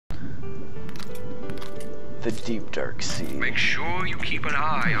The deep dark sea. Make sure you keep an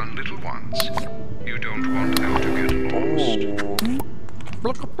eye on little ones. You don't want them to get lost.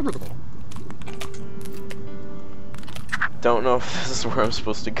 Oh. Don't know if this is where I'm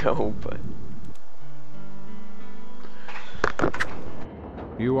supposed to go, but...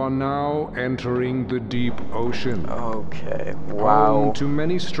 You are now entering the deep ocean. Okay, wow. Home to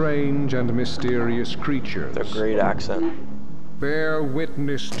many strange and mysterious creatures. Their great accent. Bear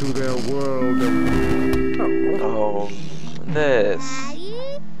witness to their world of... Oh, this.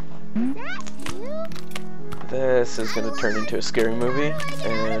 Daddy? Is that you? This is gonna turn into a scary movie,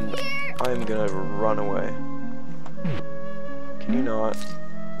 and I'm gonna run away. Can you not?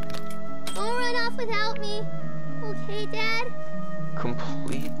 Don't run off without me. Okay, Dad?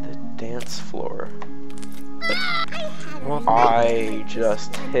 Complete the dance floor. I I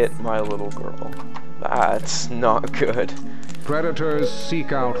just hit my little girl. That's not good. Predators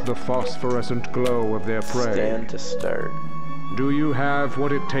seek out the phosphorescent glow of their prey. Stand to start. Do you have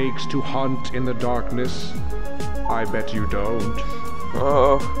what it takes to hunt in the darkness? I bet you don't.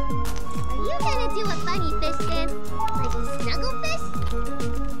 Oh, Are you gonna do a funny fish dance? Like a snuggle fish?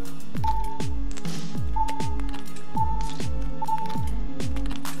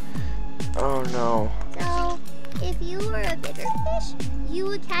 oh no. So, if you were a bigger fish, you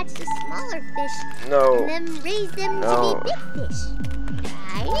would catch the smaller fish No. and then raise them No. to be big fish.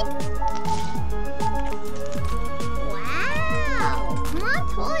 Right? Wow! Mom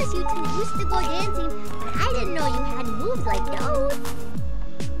told us you two used to go dancing, but I didn't know you had moves like those.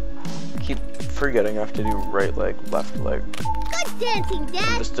 Keep forgetting I have to do right leg, left leg. Good dancing, Dad!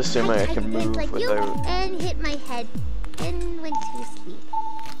 I'm just assuming I tried can to dance move like you without... and hit my head, then went to sleep.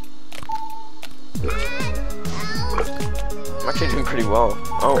 I'm actually doing pretty well.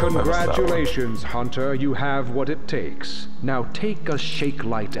 Oh, I missed that one. Congratulations, Hunter. You have what it takes. Now take a shake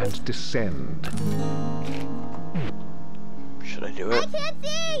light and descend. Should I do I it? can't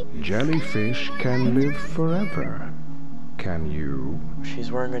see! Jellyfish can live forever. Can you?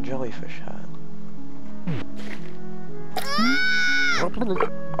 She's wearing a jellyfish hat.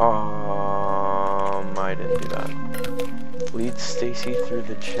 I didn't do that. Lead Stacy through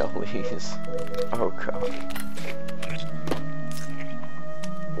the jellies. Oh god.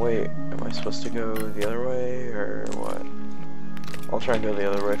 Wait, am I supposed to go the other way, or what? I'll try and go the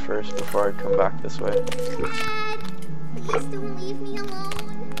other way first before I come back this way. Dad, please don't leave me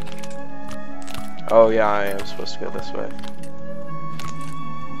alone. Oh yeah, I am supposed to go this way.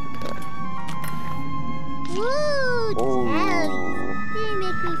 Okay. Woo, Ooh. jellies. They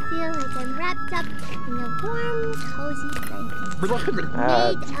make me feel like I'm wrapped up in a warm, cozy blanket.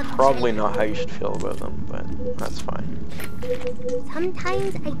 That's made of probably jelly. not how you should feel about them, but that's fine.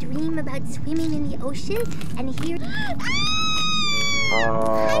 Sometimes I dream about swimming in the ocean and hear... I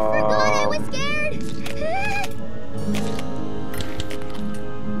forgot I was scared!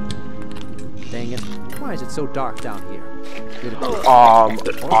 Dang it. Why is it so dark down here?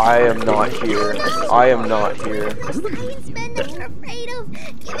 I am not here. I am not here. Science men that you're afraid of!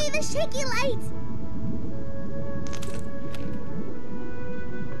 Give me the shaky lights!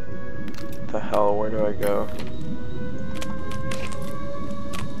 The hell, where do I go?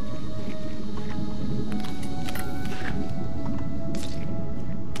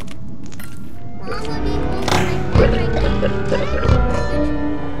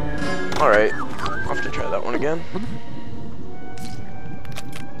 Alright, I'll have to try that one again.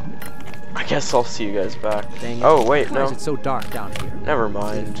 I guess I'll see you guys back. Oh, wait, Why no. is it so dark down here? Never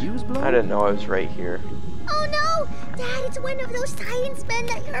mind. I didn't know I was right here. Oh no! Dad, it's one of those science men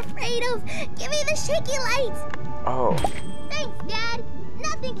that you're afraid of! Give me the shaky lights! Oh. Thanks, Dad!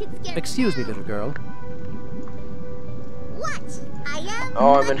 Nothing can scare me. Excuse me, little girl. What? I am...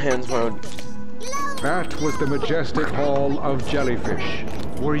 Oh, I'm in hands mode. That was the majestic hall of jellyfish.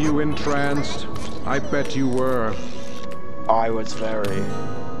 Were you entranced? I bet you were. I was very.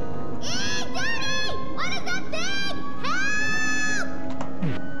 Hey, Daddy! What is that thing? Help!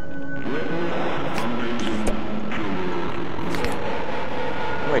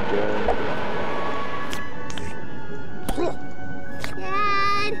 What am I doing?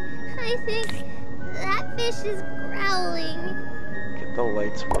 Dad, I think that fish is growling. Get the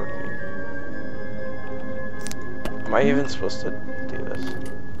lights working. Am I even supposed to do this?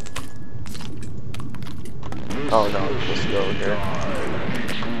 Oh no, I'm supposed to go over here.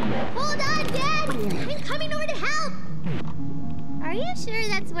 Hold on, Dad! I'm coming over to help! Are you sure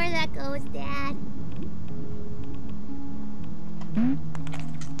that's where that goes, Dad?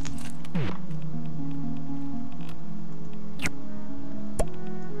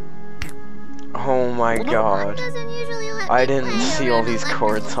 Oh my god. Mom doesn't usually let I me didn't play see all around these the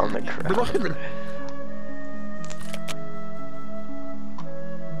cords on the ground.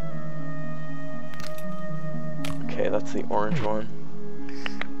 That's the orange one.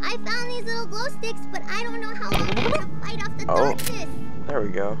 I found these little glow sticks, but I don't know how long I'm gonna fight off the darkness. There we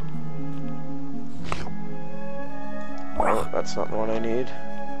go. Oh, that's not the one I need.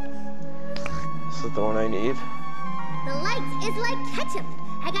 This is the one I need. The light is like ketchup.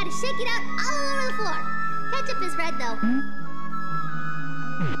 I gotta shake it out all over the floor. Ketchup is red though.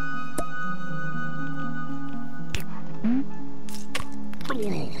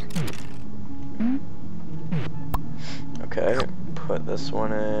 Okay, put this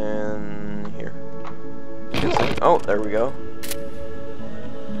one in here. Oh, there we go.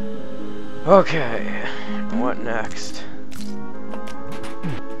 Okay, what next?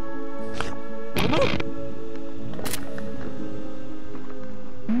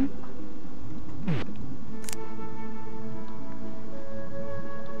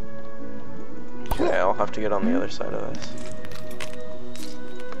 Okay, I'll have to get on the other side of this.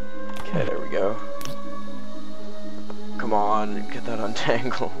 Okay, there we go. Come on, get that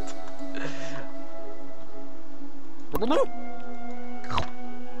untangled.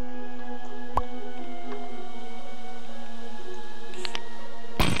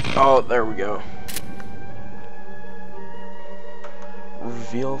 Oh, there we go.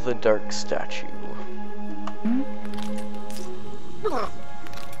 Reveal the dark statue.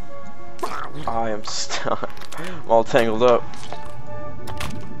 I am stuck. I'm all tangled up.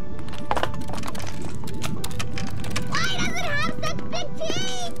 Why does it have such big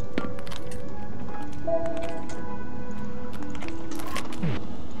teeth?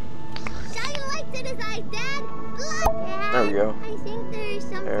 Shiny lights in his eyes, Dad. Look, Dad. There we go. I think there's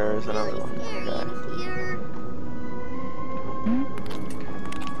something There's another really one. scary in here.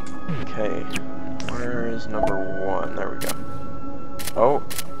 Okay, where is number 1? There we go. Oh.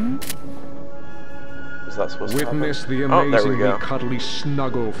 Was that supposed to Witness happen? the Oh, there we amazingly go. cuddly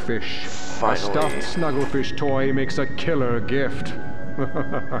Snugglefish. Finally. A stuffed Snugglefish toy makes a killer gift. Oh,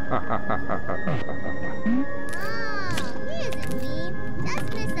 he isn't mean. Just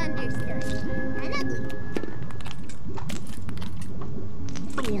misunderstood. And ugly.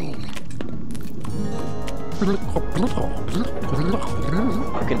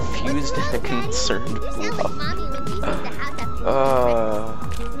 I'm confused and concerned. You sound like Mommy when she says the house after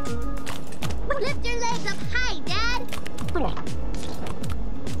Lift your legs up high, Dad.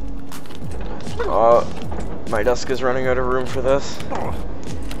 My desk is running out of room for this.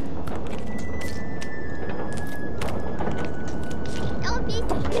 Don't be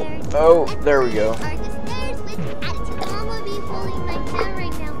scared. Oh, there we go. Are the stairs with attitude? Mom would be holding my hand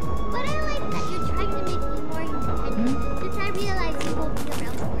right now, but I like that you're trying to make me more independent. Since I realize you won't be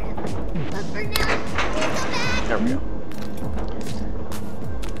around forever. But for now, please go back. There we go.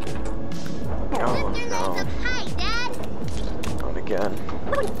 Oh, Lift your legs up high, Dad. not again.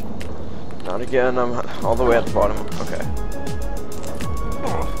 Not again, I'm all the way at the bottom. Okay.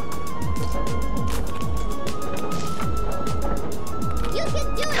 You can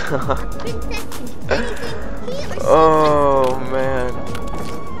do it. Princess can anything he or she Oh man.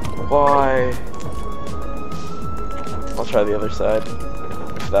 Why? I'll try the other side.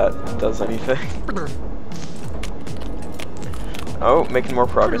 If that does anything. Oh, making more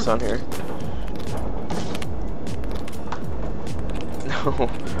progress on here. No.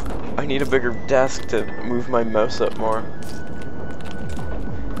 I need a bigger desk to move my mouse up more.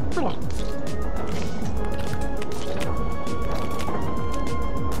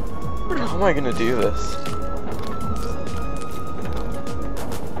 How am I gonna do this?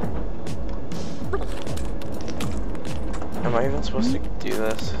 Am I even supposed to do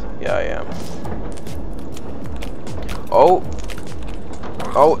this? Yeah, I am. Oh!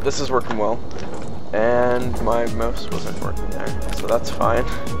 Oh, this is working well. And my mouse wasn't working there, so that's fine.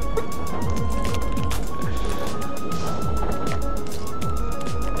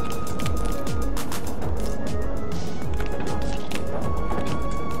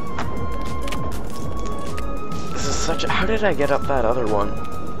 This is such a... How did I get up that other one?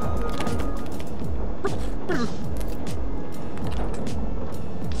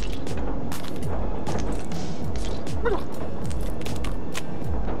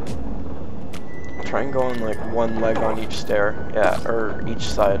 Try and go on like one leg on each stair. Yeah, or each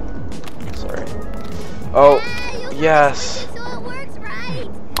side. Sorry. Oh, yes! so it works right.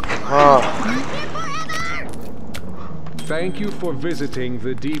 Oh. Thank you for visiting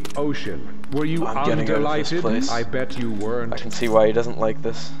the deep ocean. Were you I'm getting out of this undelighted? place. I bet you weren't. I can see why he doesn't like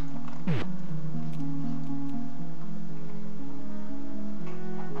this.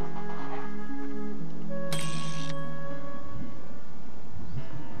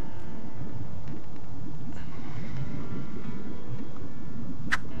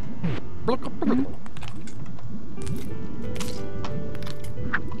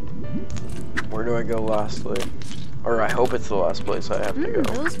 go lastly. Or I hope it's the last place I have to go.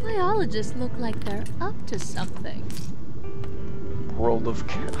 Those biologists look like they're up to something. World of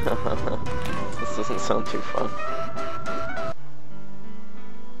This doesn't sound too fun.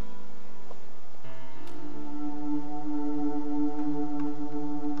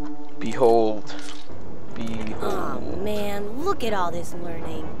 Behold. Oh man, look at all this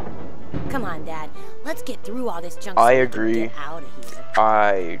learning. Come on, Dad. Let's get through all this junk. I so we can agree. Get out of here.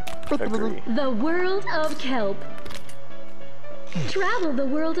 I agree. The world of kelp. Travel the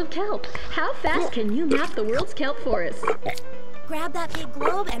world of kelp. How fast can you map the world's kelp forest? Grab that big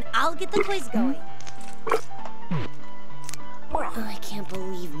globe and I'll get the quiz going. Oh, I can't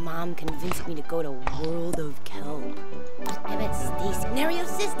believe Mom convinced me to go to World of Kelp. I bet Stacy Scenario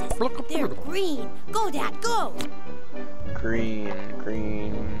Sisters. They're green. Go, Dad, go! Green,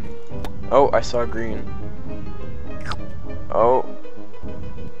 green. Oh, I saw green. Oh.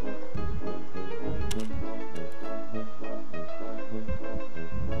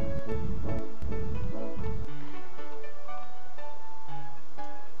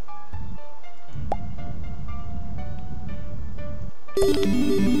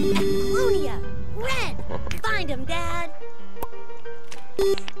 Clunia! Red! Find him, Dad!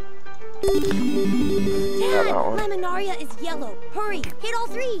 Dad, Laminaria is yellow. Hurry, hit all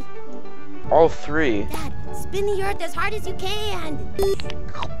three! All three? Dad, spin the earth as hard as you can!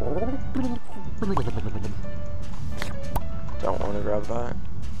 Don't want to grab that.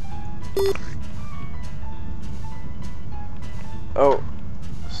 Oh.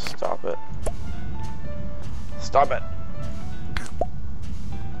 Stop it. Stop it.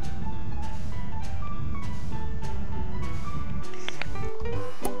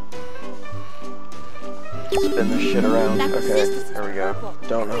 Spin this shit around. Okay, there we go.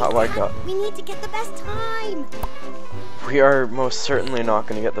 Don't know how I got. We need to get the best time. We are most certainly not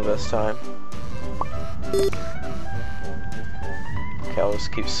going to get the best time. Okay, I'll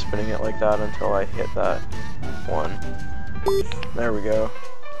just keep spinning it like that until I hit that one. There we go.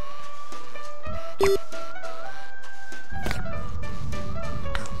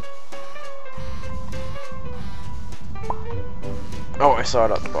 Oh, I saw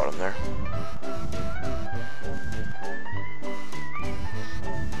it at the bottom there.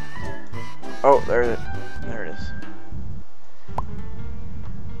 Oh, there it is.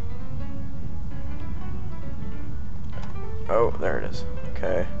 Oh, there it is.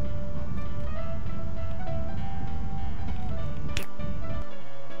 Okay.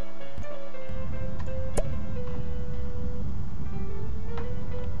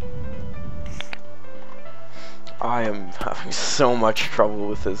 I am having so much trouble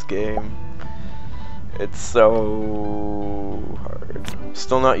with this game. It's so hard.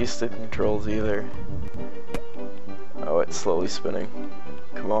 Still not used to the controls either. Oh, it's slowly spinning.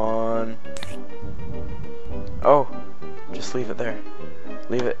 Come on. Oh, just leave it there.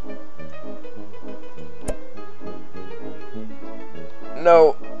 Leave it.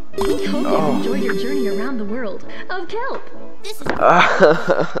 No. We hope you enjoyed your journey around the world of kelp. This is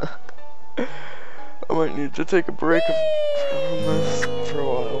I might need to take a break from this for a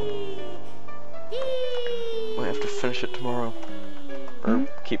while. Might have to finish it tomorrow. Or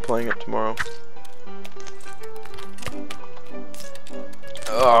keep playing it tomorrow.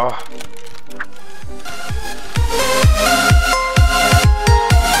 Ugh.